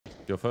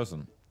your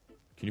person.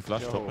 Can you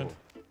flash top mid?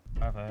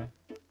 Okay.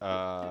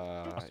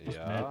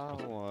 Yeah.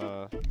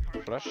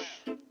 Flash.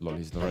 Lol,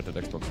 he's right at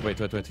Xbox. Wait.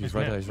 He's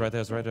right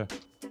there. Did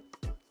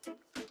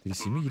he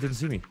see me? He didn't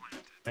see me.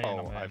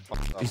 Oh, I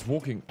fucked up. He's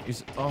walking.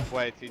 He's... Oh.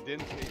 Wait, he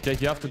didn't. Jake,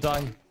 you have to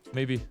die.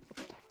 Maybe.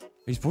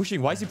 He's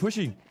pushing. Why is he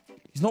pushing?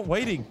 He's not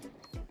waiting.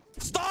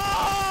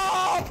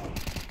 Stop!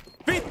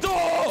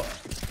 Vito!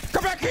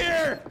 Come back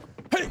here!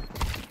 Hey!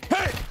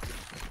 Hey!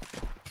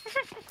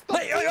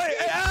 Hey!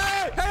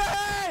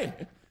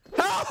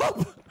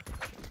 Help!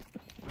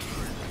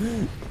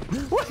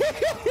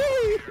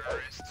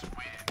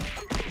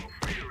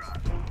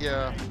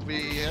 Yeah,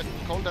 we had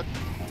called that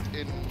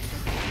in...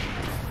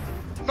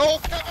 No,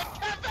 Kevin!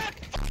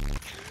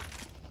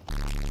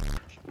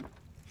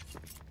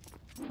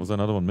 Was there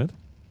another one mid?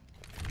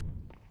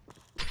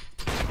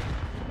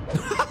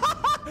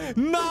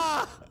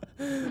 Nah!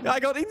 I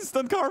got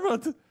instant karma.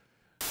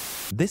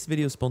 This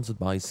video is sponsored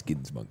by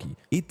Skins Monkey.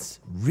 It's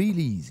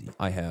really easy.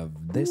 I have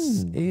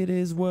this, it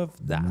is worth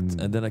that.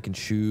 And then I can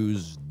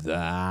choose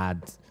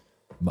that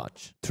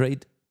much.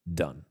 Trade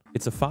done.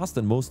 It's a fast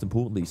and most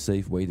importantly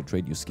safe way to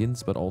trade your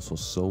skins, but also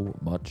so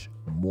much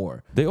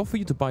more. They offer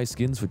you to buy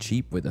skins for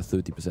cheap with a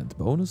 30%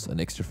 bonus, an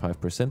extra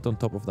 5% on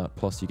top of that,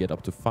 plus you get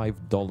up to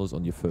 $5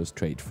 on your first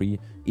trade free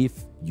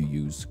if you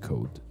use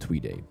code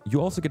Mrtweeday. You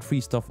also get free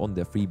stuff on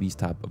their freebies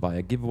tab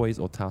via giveaways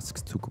or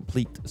tasks to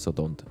complete, so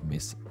don't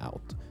miss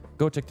out.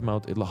 Go check them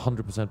out, it'll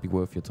 100% be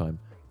worth your time.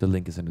 The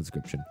link is in the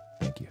description.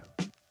 Thank you.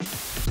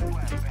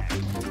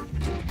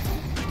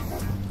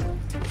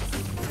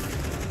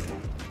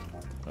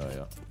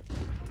 Yeah.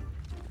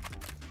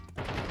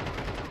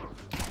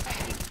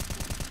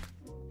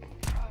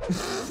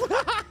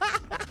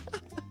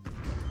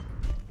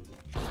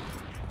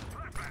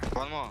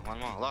 One more,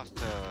 last.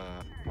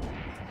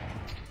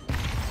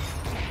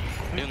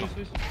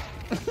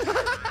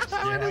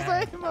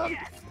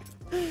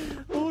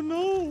 Oh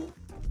no!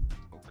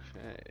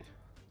 Okay.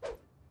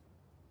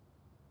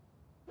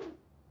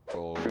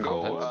 Go.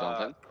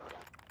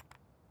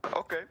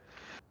 Okay.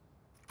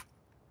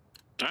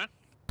 Huh?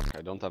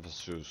 I don't have a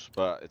shoes,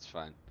 but it's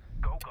fine.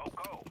 Go.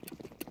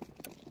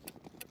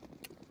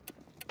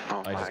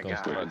 Oh I just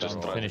God. got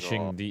Just try to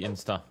finishing go. the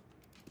Insta.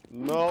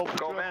 No.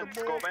 Go vent,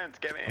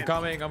 get in.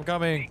 I'm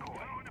coming.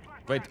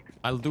 Wait,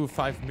 I'll do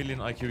 5 million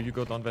IQ. You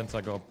go down vents,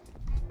 I go up.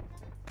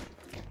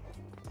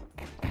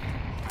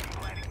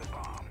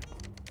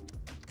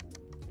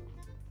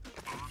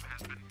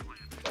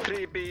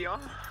 Creepy, huh?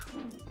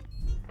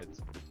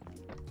 It's...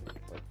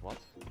 Wait, what?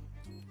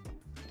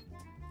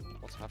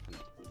 What's happened?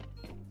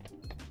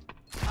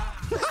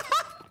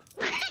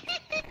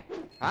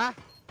 Huh?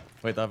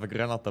 Wait, I have a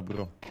granata,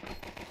 bro.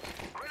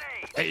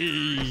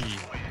 Hey!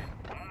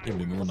 Give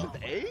me Mona.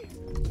 A?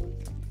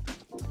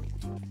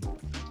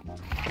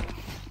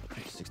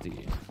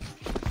 60.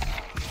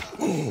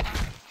 Oh.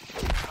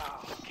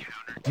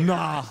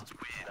 Nah!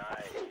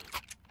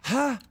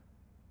 Huh?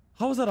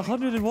 How was that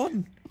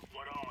 101?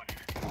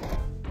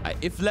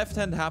 If left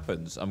hand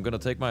happens, I'm gonna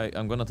take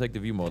the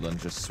view mode and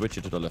just switch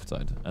it to the left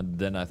side, and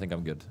then I think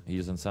I'm good.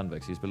 He's in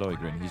sandbags. He's below you,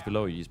 green. He's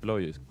below you.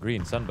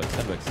 Green. Sandbags.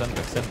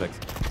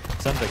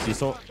 He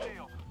saw.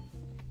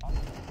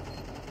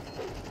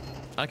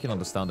 I can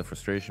understand the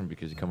frustration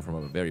because you come from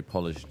a very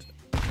polished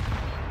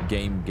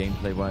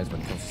gameplay wise when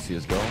it comes to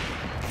CS:GO.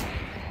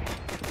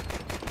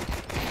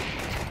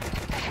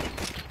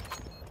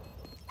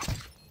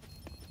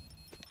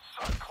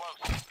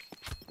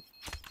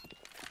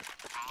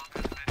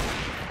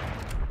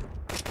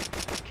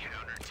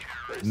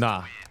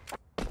 Nah,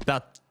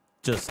 that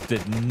just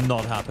did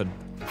not happen.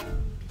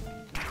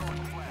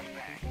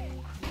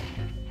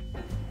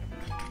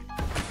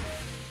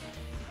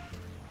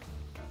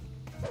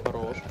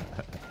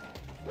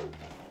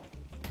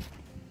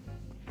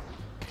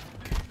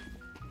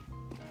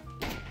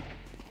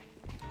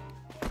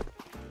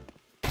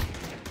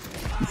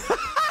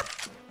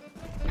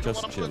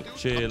 Just chill. I'm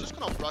just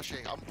gonna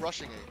rushing. I'm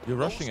rushing it. You're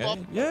rushing, eh?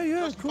 Yeah,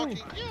 Just cool. fucking-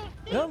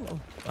 Yeah,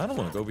 I don't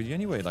want to go with you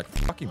anyway. Like,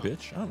 fucking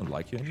bitch. I don't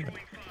like you anyway.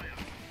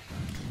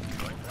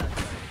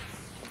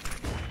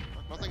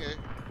 Nothing, eh?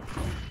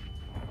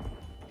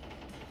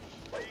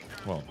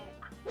 Well,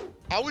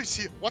 How is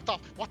he? What the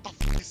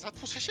f is that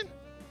position?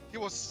 He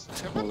was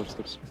 7?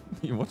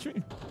 you watch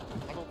me?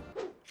 I don't...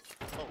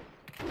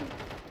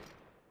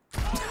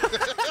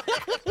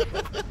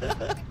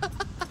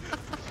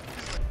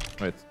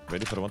 Wait,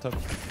 ready for the one tap?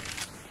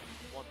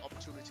 One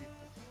opportunity,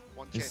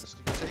 one Yes. chance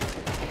to take.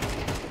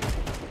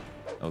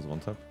 That was one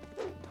tap.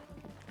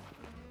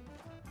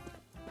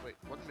 Wait,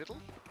 one middle?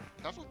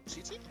 Careful,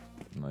 CT?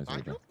 Nice.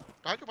 Behind Okay. you?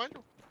 Behind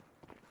you.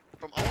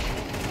 From our...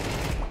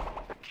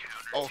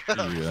 Oh,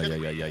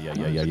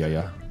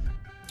 Yeah.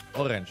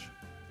 Orange.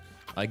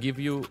 I give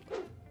you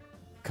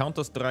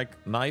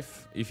Counter-Strike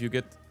knife if you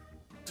get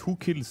 2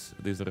 kills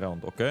this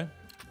round, okay?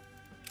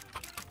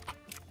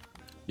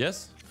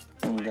 Yes?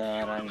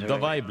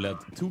 Давай,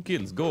 блядь. 2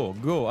 kills. Go.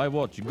 I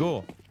watch.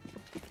 Go.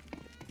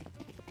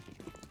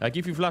 I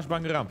give you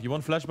flashbang ramp. You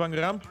want flashbang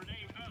ramp?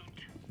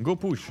 Go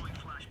push.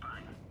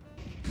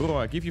 Bro,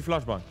 I give you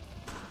flashbang.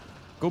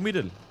 Go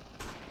middle.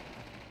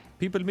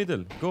 People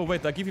middle. Go,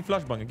 wait, I give you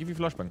flashbang. I give you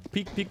flashbang.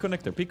 Peek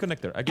connector. Peek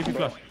connector. I give you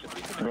flash.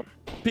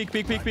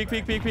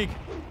 Peek.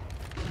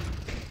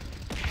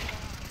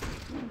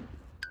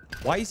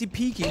 Why is he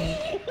peeking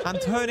and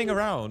turning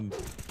around?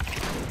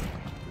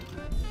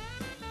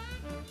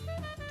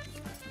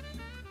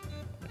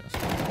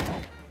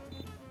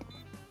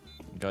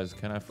 Guys,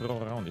 can I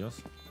throw around,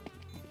 yes?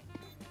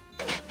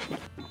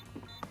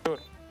 Sure.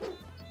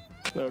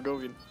 No, go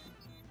in.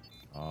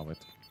 Ah, wait.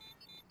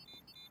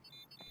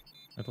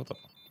 Wait, what the?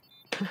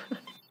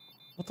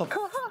 What the?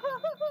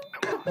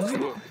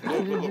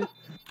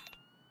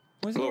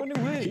 Why is he running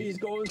away? He's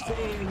going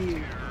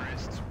crazy.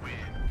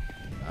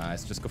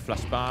 Nice, just go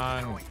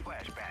flashbang.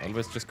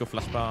 Always just go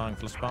flashbang.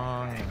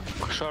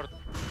 Short.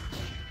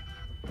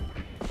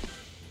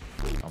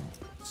 I'm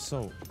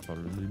so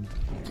cold.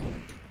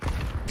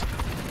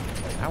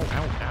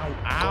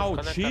 Ow,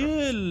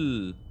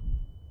 chill!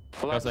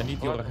 Guys, I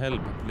need your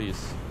help,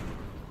 please.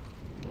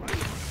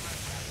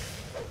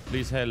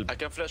 Please help. I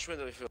can flash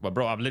window if you... But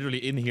bro, I'm literally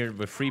in here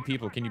with 3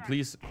 people. Can you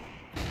please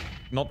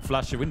not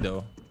flash a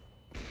window?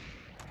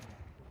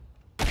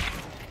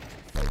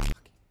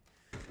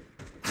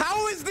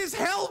 How is this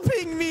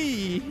helping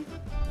me?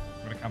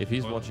 If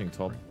he's watching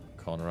top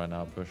corner right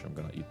now, push, I'm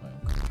gonna eat my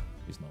own.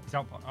 He's not. He's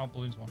out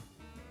balloons one.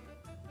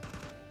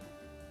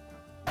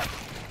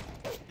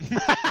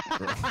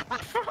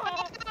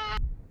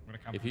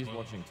 If he's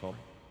watching top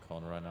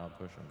corner right now,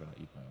 push, I'm gonna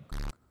eat my own.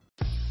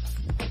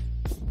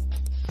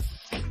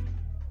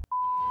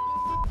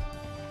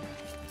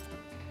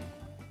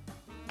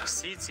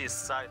 CT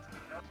side.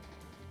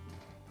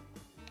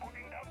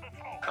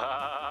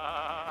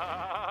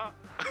 Так.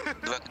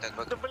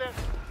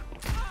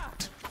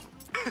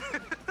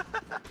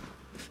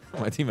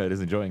 My teammate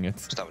is enjoying it.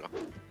 Ставлю.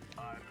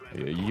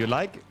 You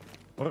like?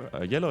 Or,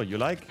 yellow, you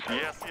like?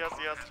 Yes.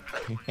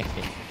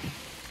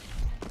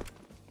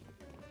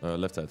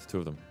 Left side, 2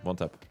 of them. 1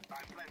 tap.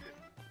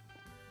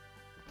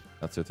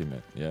 That's your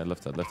teammate. Yeah,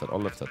 left side, all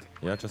left side.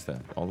 Yeah, just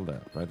there. All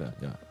there. Right there.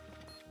 Yeah.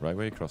 Right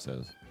where your crosshair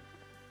is.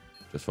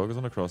 Just focus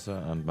on the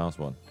crosshair and mouse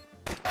 1.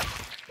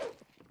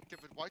 Okay,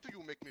 but why do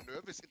you make me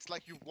nervous? It's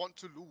like you want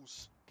to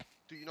lose.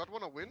 Do you not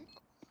want to win?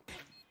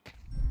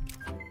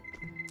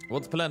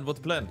 What's the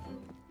plan?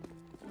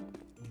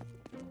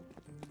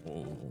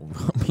 Oh,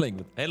 I'm playing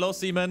with... Hello,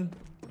 Seaman.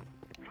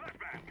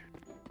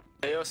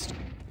 Yes.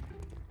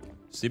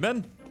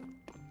 Seaman?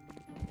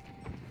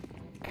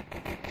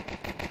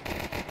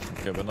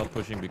 Okay, we're not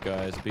pushing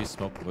because please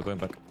smoke. We're going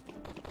back.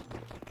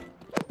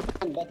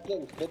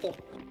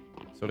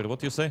 Sorry, what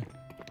do you say?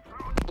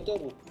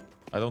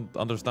 I don't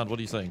understand what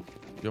you're saying.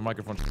 Your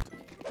microphone.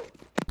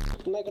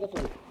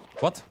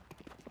 What?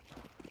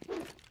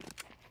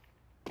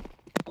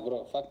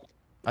 Bro, fuck.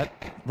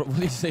 Bro, what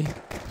do you say?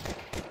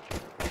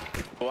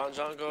 One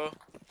jungle.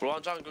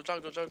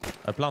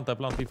 I plant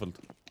default.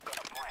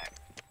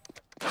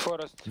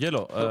 Forest.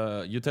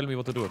 Yellow, you tell me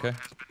what to do, okay?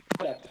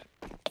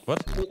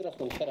 What?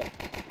 Microphone, shut up.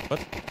 What?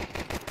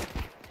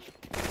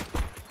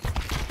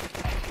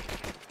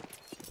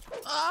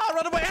 Ah,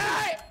 run away!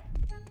 Hey!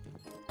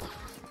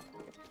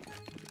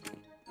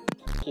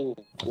 King,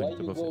 why you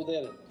because- go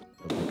there?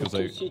 Because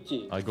To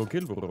city. I go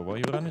kill, bro. Why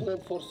you running? Go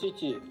for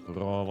city.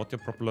 Bro, what's your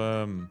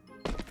problem?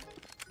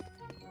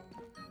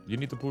 You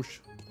need to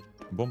push.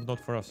 Bomb not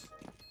for us.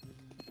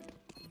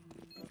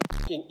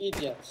 King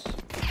idiots.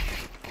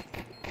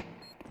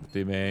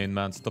 Teammate,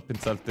 man, stop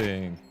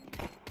insulting.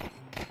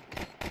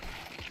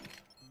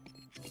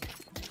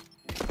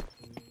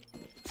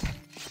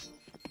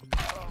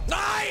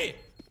 Die!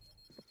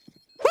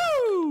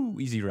 Woo!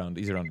 Easy round,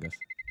 guys.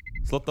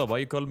 Slotta, why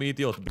you call me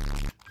idiot?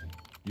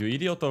 You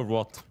idiot or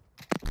what?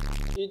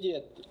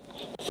 Idiot.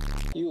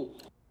 You.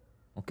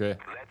 Okay.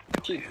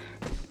 Cheat.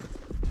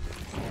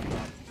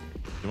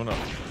 You wanna...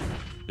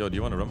 Yo, do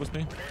you wanna rumble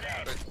me?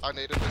 I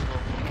need it as well.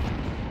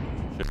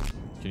 Shit.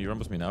 Can you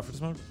rumble me now for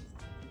smoke?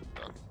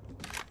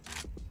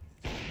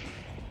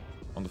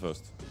 On the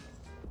first.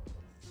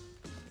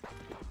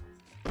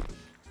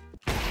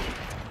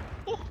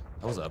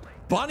 That was a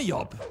bunny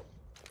up!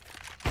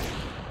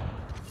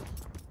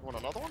 Want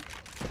another one?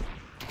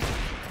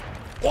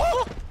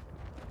 What?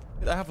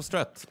 I have a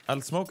strat.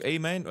 I'll smoke A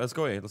main. Let's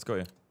go A.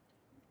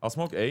 I'll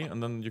smoke A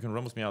and then you can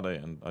rumble me out A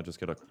and I just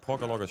get a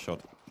poker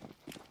shot.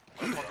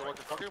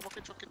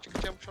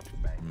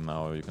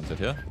 Now you can sit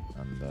here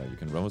and you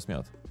can rumble me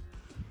out.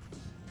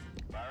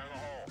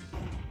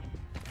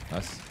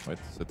 Nice. Wait,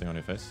 sitting on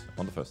your face.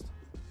 On the first.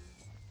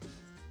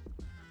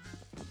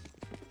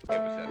 It was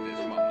at this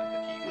moment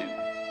that he knew.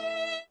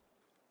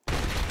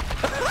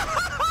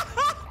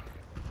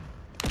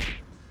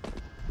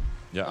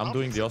 Yeah, I'm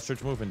doing the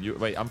ostrich move and you...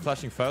 Wait, I'm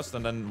flashing first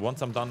and then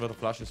once I'm done with the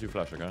flashes, you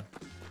flash, okay?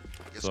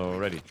 Yes, So,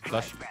 ready.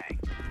 Flash.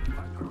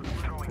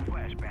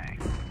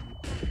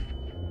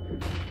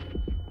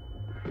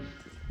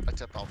 I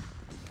tapped out.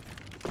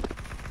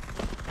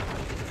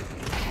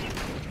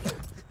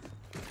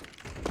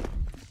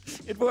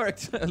 It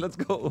worked! Let's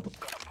go!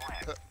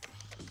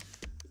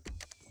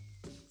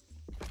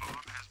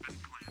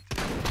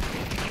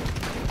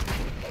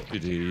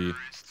 GG.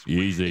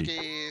 Easy.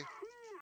 GG.